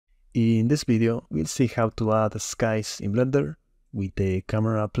In this video, we'll see how to add skies in Blender with the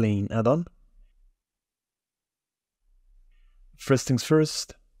Camera Plane add-on. First things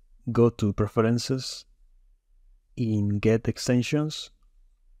first, go to Preferences, in Get Extensions,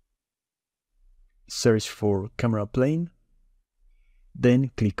 search for Camera Plane,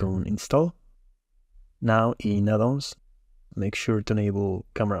 then click on Install. Now in Add-ons, make sure to enable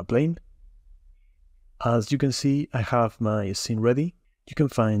Camera Plane. As you can see, I have my scene ready. You can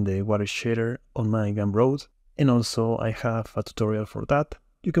find the water shader on my Gumroad, and also I have a tutorial for that.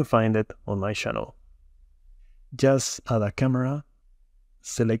 You can find it on my channel. Just add a camera,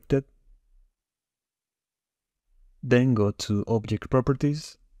 select it, then go to Object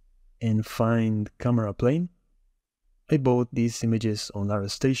Properties and find Camera Plane. I bought these images on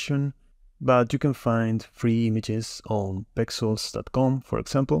ArtStation, but you can find free images on pexels.com, for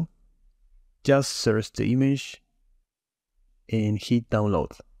example. Just search the image and hit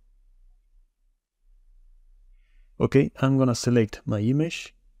download. Okay, I'm gonna select my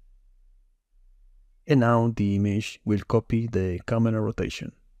image, and now the image will copy the camera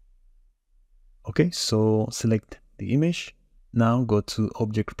rotation. Okay, so select the image. Now go to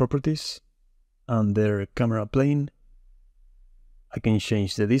Object Properties. Under Camera Plane, I can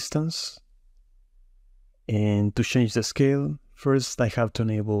change the distance. And to change the scale, first I have to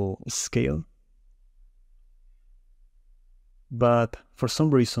enable Scale. But for some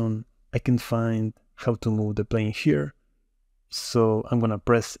reason, I can't find how to move the plane here. So I'm gonna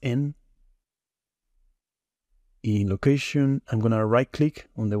press N. In Location, I'm gonna right-click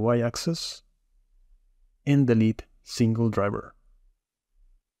on the Y-axis and delete Single Driver,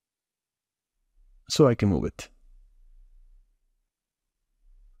 so I can move it.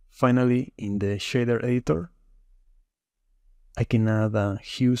 Finally, in the Shader Editor, I can add a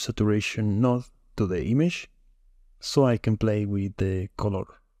Hue Saturation node to the image, so I can play with the color.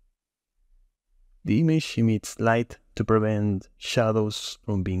 The image emits light to prevent shadows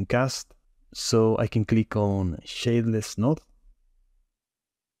from being cast, so I can click on Shadeless node.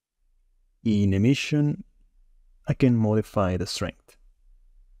 In Emission, I can modify the strength.